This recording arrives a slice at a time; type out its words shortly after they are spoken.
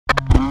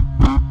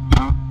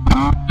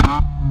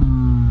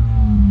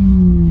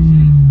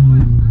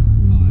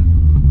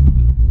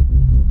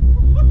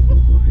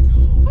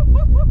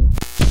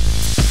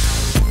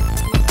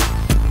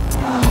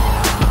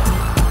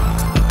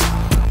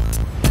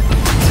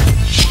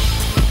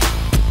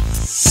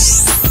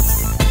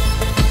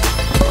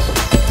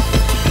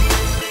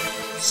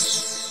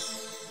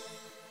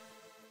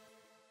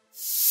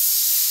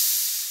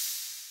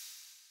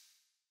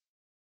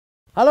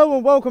Hello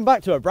and welcome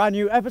back to a brand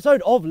new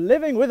episode of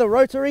Living with a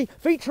Rotary,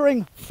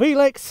 featuring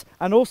Felix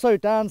and also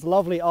Dan's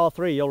lovely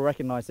R3. You'll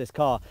recognise this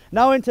car.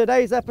 Now in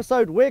today's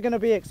episode we're going to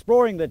be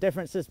exploring the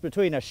differences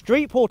between a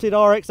street-ported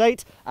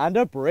RX-8 and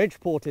a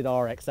bridge-ported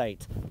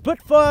RX-8.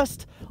 But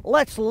first,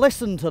 let's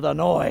listen to the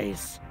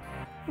noise.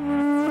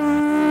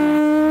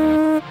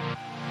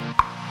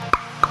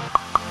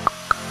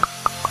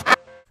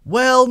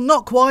 Well,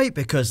 not quite,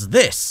 because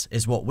this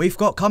is what we've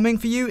got coming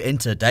for you in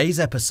today's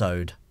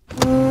episode.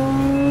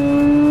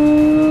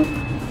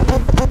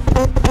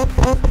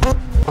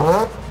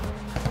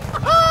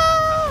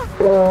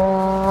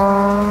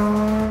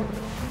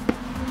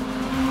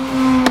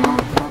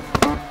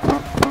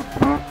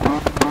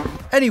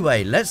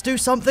 Anyway, let's do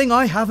something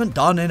I haven't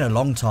done in a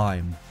long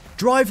time.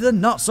 Drive the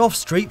nuts off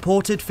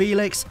street-ported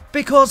Felix,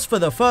 because for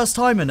the first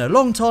time in a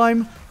long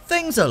time,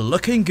 things are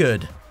looking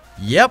good.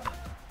 Yep,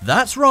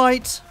 that's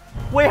right.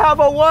 We have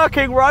a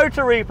working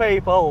Rotary,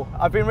 people.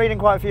 I've been reading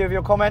quite a few of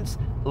your comments.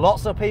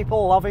 Lots of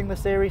people loving the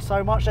series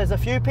so much. There's a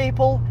few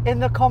people in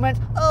the comments,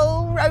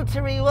 oh,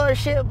 Rotary, what a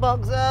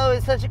shitbox. Oh,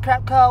 it's such a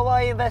crap car.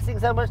 Why are you investing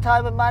so much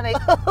time and money?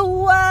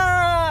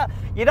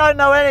 You don't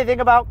know anything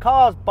about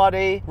cars,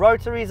 buddy.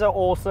 Rotaries are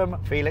awesome.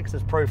 Felix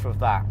is proof of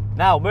that.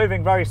 Now,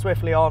 moving very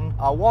swiftly on,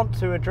 I want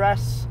to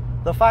address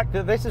the fact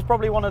that this is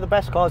probably one of the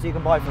best cars you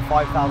can buy for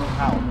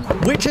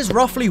 £5,000. Which is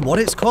ropely what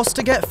it's cost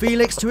to get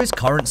Felix to his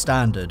current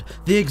standard.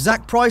 The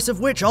exact price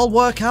of which I'll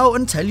work out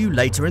and tell you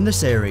later in the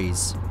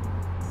series.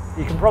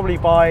 You can probably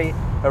buy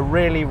a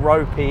really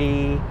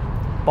ropey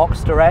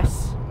Boxster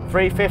S.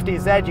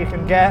 350Z you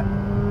can get,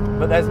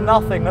 but there's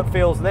nothing that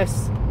feels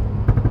this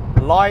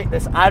light,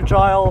 this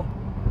agile,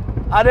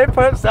 and it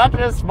puts such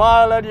a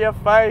smile on your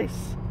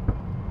face.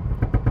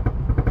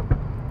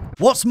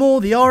 What's more,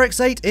 the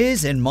RX-8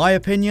 is, in my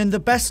opinion, the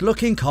best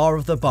looking car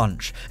of the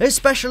bunch,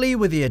 especially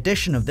with the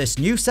addition of this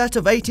new set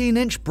of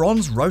 18-inch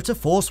bronze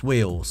Rotaforce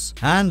wheels.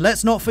 And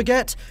let's not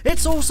forget,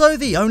 it's also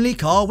the only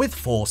car with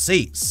 4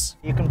 seats.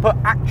 You can put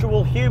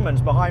actual humans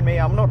behind me.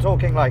 I'm not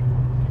talking like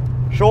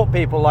short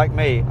people like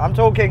me. I'm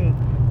talking,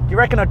 do you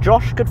reckon a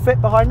Josh could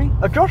fit behind me?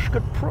 A Josh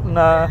could,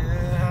 no.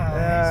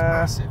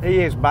 Yeah, he's massive.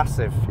 He is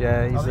massive,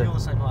 yeah. You're the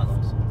same height,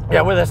 though.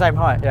 Yeah, we're the same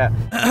height,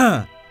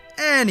 yeah.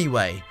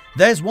 Anyway.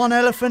 There's one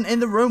elephant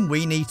in the room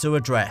we need to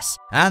address,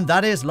 and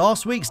that is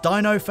last week's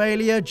dyno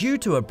failure due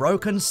to a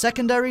broken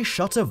secondary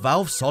shutter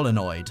valve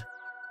solenoid.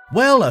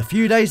 Well, a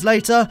few days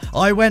later,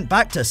 I went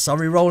back to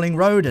Surrey Rolling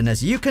Road, and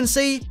as you can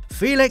see,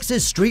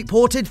 Felix's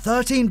street-ported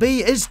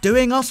 13B is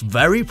doing us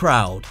very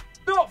proud.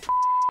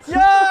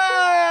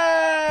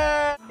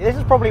 Yeah! This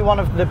is probably one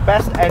of the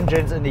best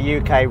engines in the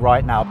UK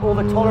right now. All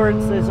the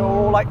tolerances are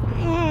all like,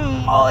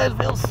 oh, it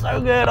feels so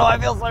good. Oh, I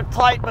feel so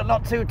tight, but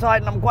not too tight.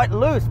 And I'm quite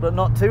loose, but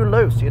not too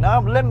loose, you know?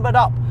 I'm limbered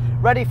up,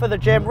 ready for the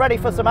gym, ready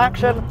for some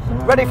action,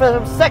 ready for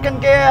some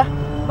second gear,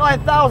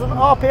 9,000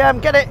 RPM,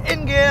 get it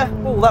in gear.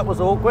 Oh, that was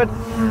awkward.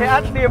 It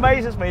actually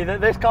amazes me that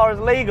this car is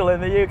legal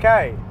in the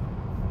UK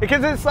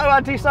because it's so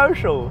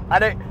antisocial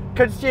and it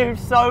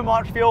consumes so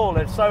much fuel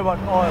and so much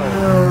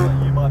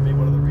oil. You might be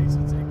one of the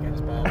reasons it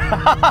gets bad.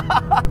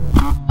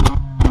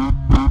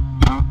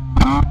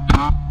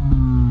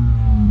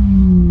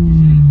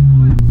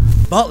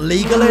 But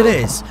legal it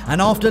is,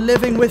 and after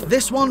living with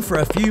this one for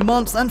a few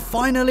months and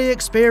finally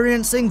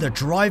experiencing the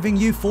driving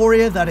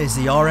euphoria that is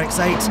the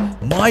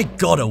RX-8, my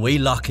god are we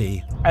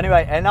lucky.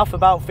 Anyway, enough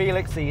about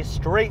Felix's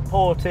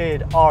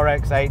street-ported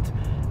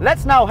RX-8.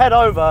 Let's now head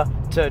over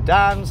to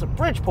Dan's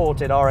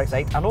bridge-ported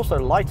RX-8 and also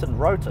lightened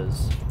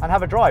rotors and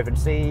have a drive and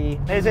see,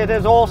 is it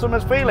as awesome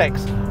as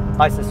Felix?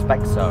 I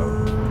suspect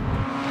so.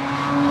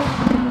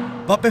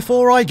 But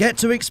before I get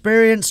to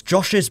experience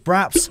Josh's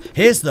Braps,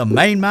 here's the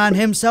main man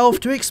himself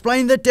to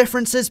explain the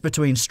differences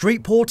between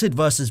street-ported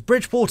versus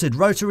bridge-ported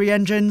rotary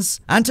engines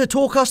and to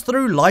talk us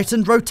through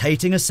lightened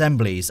rotating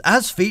assemblies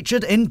as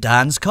featured in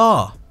Dan's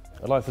car.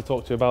 I'd like to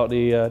talk to you about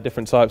the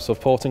different types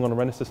of porting on a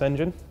Renesis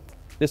engine.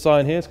 This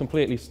iron here is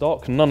completely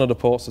stock, none of the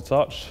ports are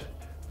touched.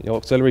 The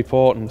auxiliary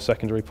port and the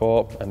secondary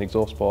port and the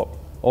exhaust port,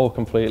 all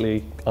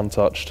completely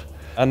untouched.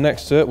 And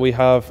next to it we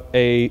have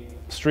a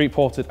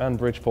street-ported and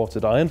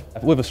bridge-ported iron.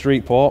 With a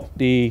street port,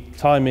 the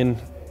timing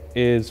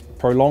is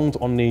prolonged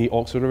on the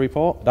auxiliary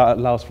port. That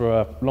allows for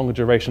a longer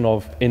duration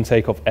of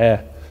intake of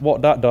air.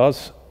 What that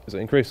does is it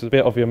increases a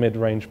bit of your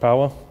mid-range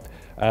power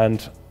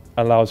and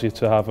allows you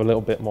to have a little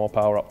bit more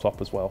power up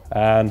top as well.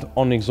 And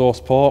on the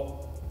exhaust port,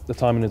 the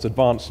timing is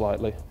advanced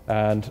slightly.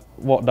 And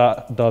what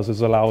that does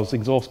is allows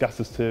exhaust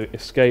gases to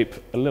escape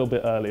a little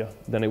bit earlier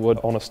than it would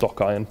on a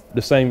stock iron.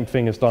 The same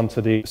thing is done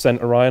to the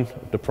center iron,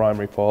 the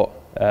primary port,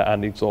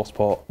 and the exhaust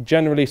port.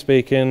 Generally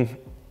speaking,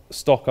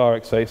 stock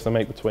RX-8s, they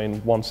make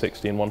between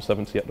 160 and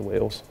 170 at the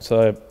wheels.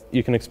 So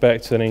you can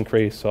expect an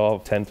increase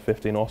of 10 to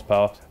 15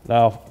 horsepower.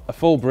 Now, a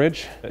full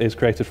bridge is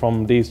created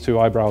from these two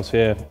eyebrows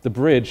here. The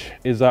bridge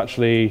is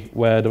actually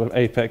where the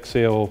apex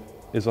seal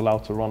is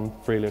allowed to run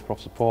freely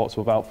across the ports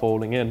without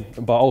falling in.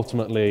 But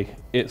ultimately,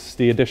 it's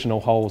the additional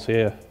holes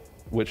here,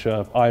 which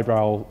are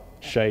eyebrow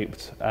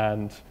shaped,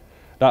 and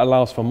That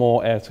allows for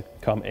more air to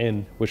come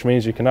in, which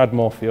means you can add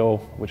more fuel,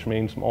 which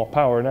means more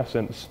power in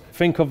essence.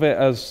 Think of it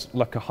as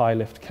like a high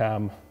lift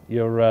cam.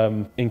 You're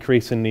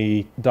increasing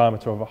the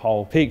diameter of a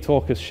hole. Peak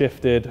torque is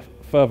shifted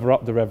further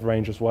up the rev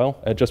range as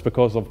well, just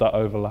because of that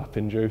overlap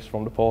induced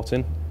from the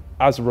porting.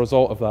 As a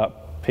result of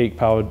that, peak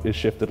power is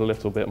shifted a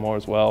little bit more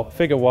as well.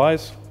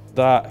 Figure-wise,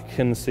 that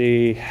can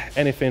see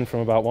anything from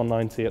about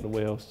 190 at the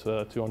wheels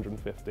to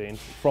 215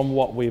 from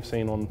what we've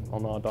seen on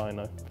our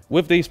dyno.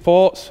 With these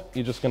ports,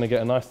 you're just going to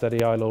get a nice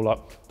steady idle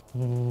up.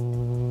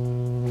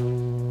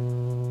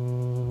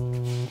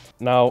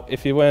 Now,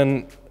 if you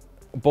went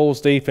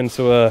balls deep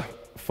into a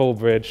full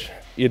bridge,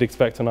 you'd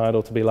expect an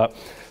idle to be like.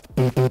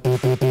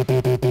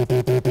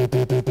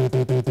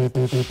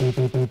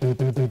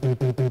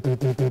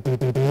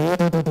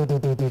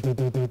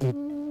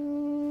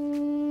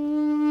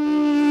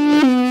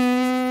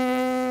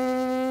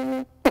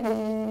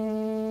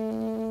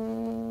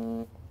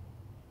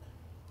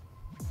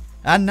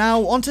 And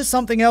now onto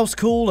something else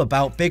cool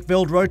about big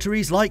build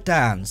rotaries like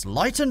Dan's,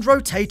 lightened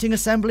rotating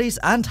assemblies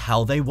and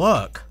how they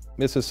work.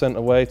 This is sent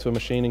away to a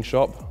machining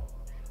shop.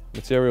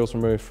 Materials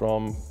removed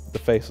from the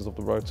faces of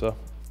the rotor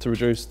to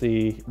reduce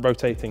the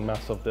rotating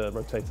mass of the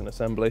rotating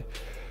assembly.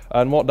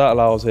 And what that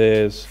allows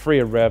is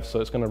freer rev,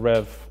 so it's going to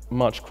rev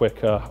much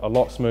quicker, a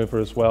lot smoother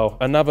as well.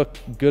 Another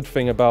good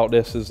thing about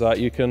this is that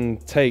you can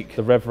take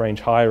the rev range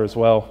higher as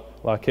well.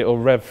 Like it'll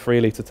rev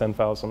freely to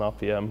 10,000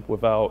 RPM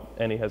without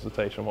any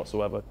hesitation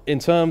whatsoever. In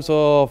terms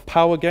of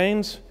power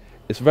gains,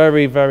 it's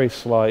very, very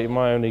slight. You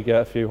might only get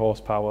a few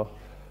horsepower,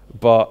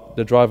 but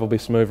the drive will be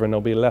smoother and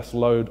there'll be less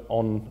load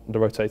on the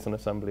rotating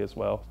assembly as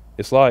well.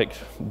 It's like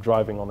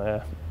driving on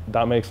air.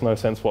 That makes no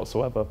sense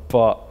whatsoever,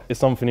 but it's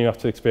something you have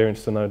to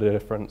experience to know the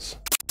difference.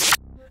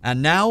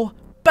 And now,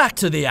 back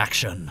to the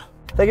action.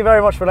 Thank you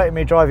very much for letting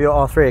me drive your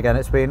R3 again.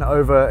 It's been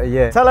over a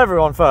year. Tell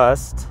everyone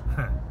first,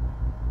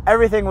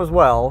 everything was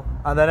well,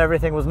 and then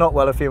everything was not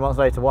well a few months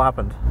later. What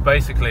happened?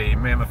 Basically,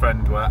 me and my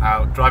friend were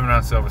out driving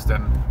around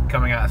Silverstone,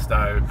 coming out of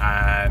Stowe,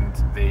 and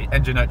the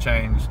engine note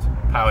changed,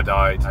 power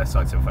died,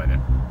 side seal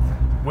failure.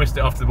 Whisked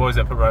it off to the boys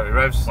up at Rotary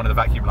Revs. One of the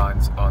vacuum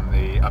lines on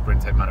the upper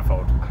intake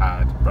manifold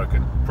had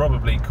broken.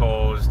 Probably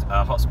caused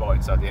a hot spot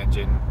inside the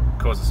engine,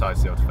 caused the side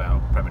seal to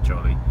fail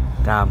prematurely.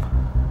 Damn.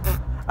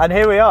 And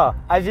here we are.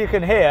 As you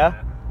can hear,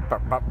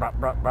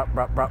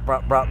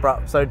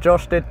 so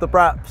Josh did the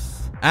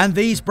braps. And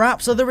these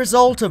braps are the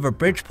result of a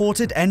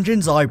Bridgeported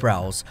engine's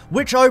eyebrows,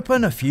 which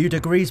open a few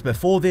degrees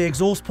before the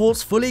exhaust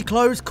ports fully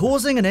close,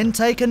 causing an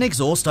intake and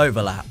exhaust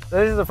overlap.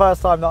 This is the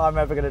first time that I'm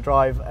ever going to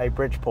drive a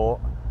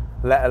Bridgeport,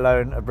 let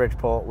alone a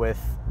Bridgeport with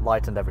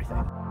light and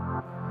everything.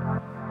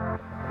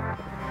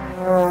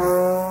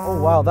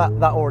 Oh wow,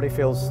 that already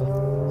feels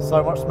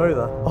so much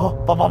smoother.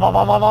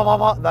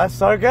 Oh, that's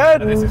so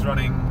good! And this is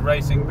running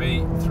Racing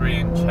Beat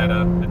 3-inch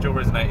header, the dual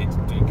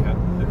resonated G-cat,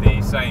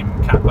 the same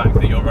cat back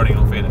that you're running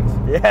on Felix.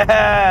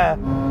 Yeah!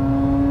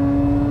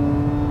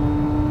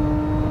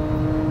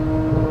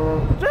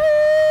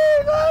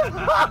 Jesus!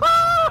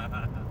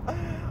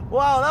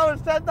 Wow, that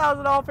was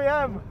 10,000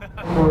 RPM.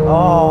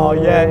 Oh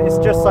yeah, it's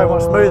just so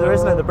much smoother,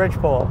 isn't it, the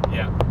Bridgeport?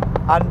 Yeah.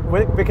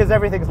 And because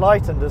everything's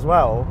lightened as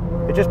well,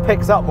 it just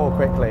picks up more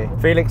quickly.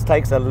 Felix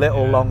takes a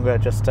little longer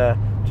just to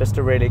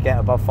really get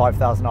above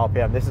 5,000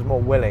 RPM. This is more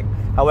willing.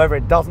 However,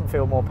 it doesn't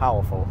feel more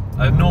powerful.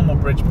 A normal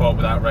Bridgeport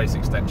without race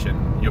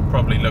extension, you're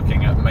probably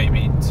looking at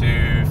maybe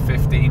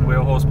 215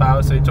 wheel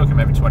horsepower, so you're talking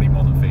maybe 20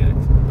 more than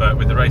Felix. But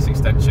with the race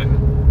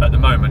extension, at the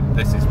moment,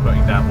 this is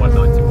putting down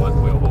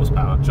 191 wheel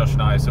horsepower. Josh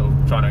and I are sort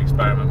of trying to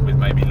experiment with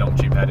maybe long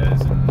tube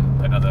headers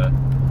and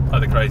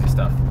other crazy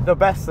stuff. The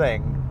best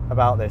thing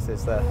about this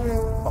is the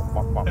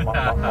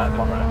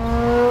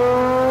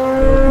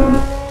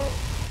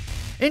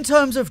In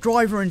terms of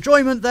driver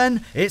enjoyment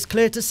then, it's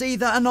clear to see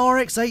that an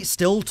RX-8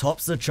 still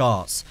tops the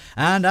charts.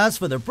 And as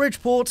for the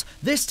Bridgeport,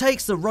 this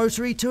takes the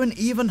Rotary to an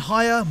even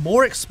higher,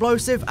 more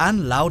explosive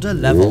and louder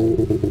level.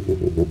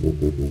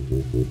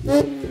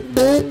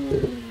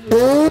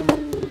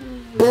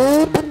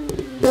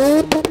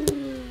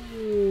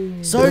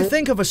 So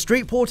think of a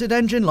street-ported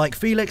engine like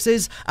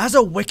Felix's as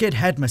a wicked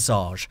head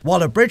massage,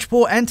 while a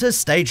Bridgeport enters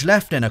stage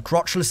left in a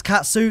crotchless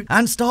catsuit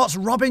and starts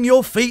rubbing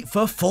your feet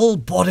for full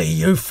body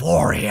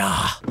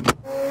euphoria.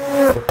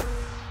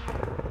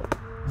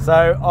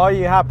 So, are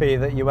you happy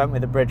that you went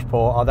with the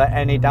Bridgeport? Are there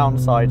any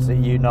downsides that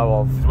you know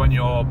of? When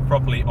you're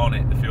properly on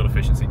it, the fuel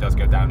efficiency does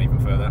go down even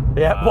further.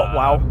 Yeah,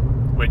 wow.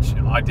 Which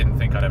I didn't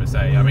think I'd ever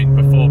say. I mean,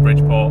 before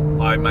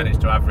Bridgeport, I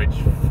managed to average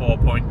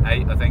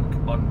 4.8, I think,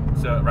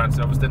 around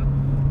Silverstone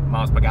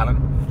miles per gallon.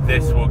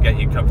 This will get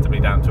you comfortably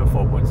down to a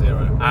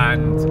 4.0.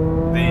 And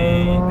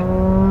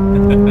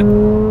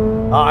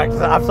oh,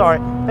 I'm sorry.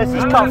 Let's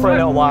just cut for a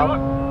little while.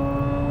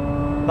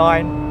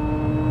 9.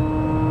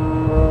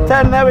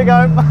 10, there we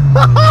go.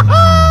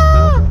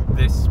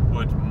 This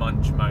would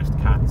munch most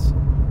cats.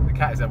 The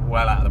cat is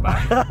well out of the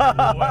bag.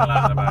 Well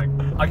out of the bag.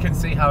 I can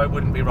see how it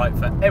wouldn't be right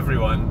for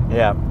everyone.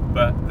 Yeah.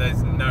 But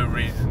there's no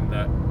reason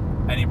that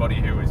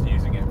anybody who was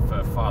using it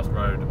for fast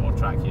road or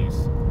track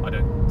use, I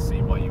don't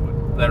see why you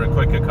wouldn't. there are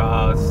quicker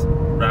cars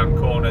round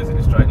corners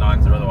in straight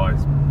lines, or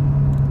otherwise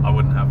I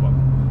wouldn't have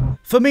one.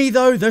 For me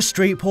though, the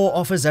Streetport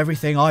offers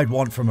everything I'd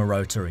want from a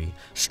Rotary.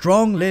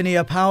 Strong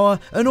linear power,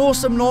 an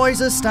awesome noise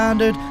as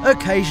standard,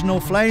 occasional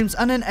flames,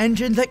 and an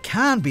engine that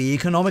can be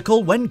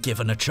economical when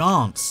given a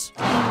chance.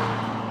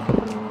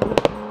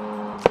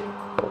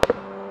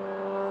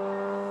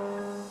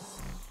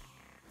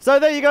 So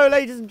there you go,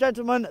 ladies and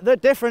gentlemen, the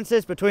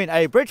differences between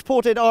a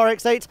Bridgeported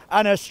RX-8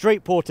 and a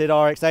Streetported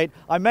RX-8.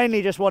 I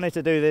mainly just wanted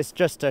to do this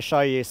just to show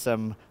you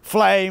some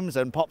flames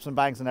and pops and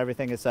bangs and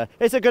everything. It's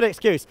a good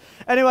excuse.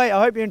 Anyway, I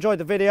hope you enjoyed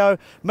the video.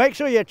 Make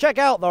sure you check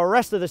out the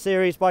rest of the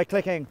series by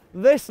clicking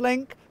this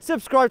link,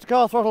 subscribe to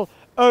Car Throttle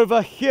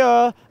over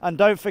here, and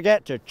don't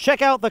forget to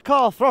check out the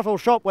Car Throttle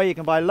shop where you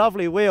can buy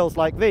lovely wheels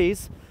like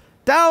these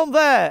down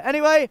there.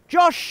 Anyway,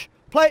 Josh,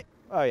 play...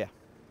 Oh yeah,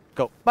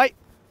 cool, bye.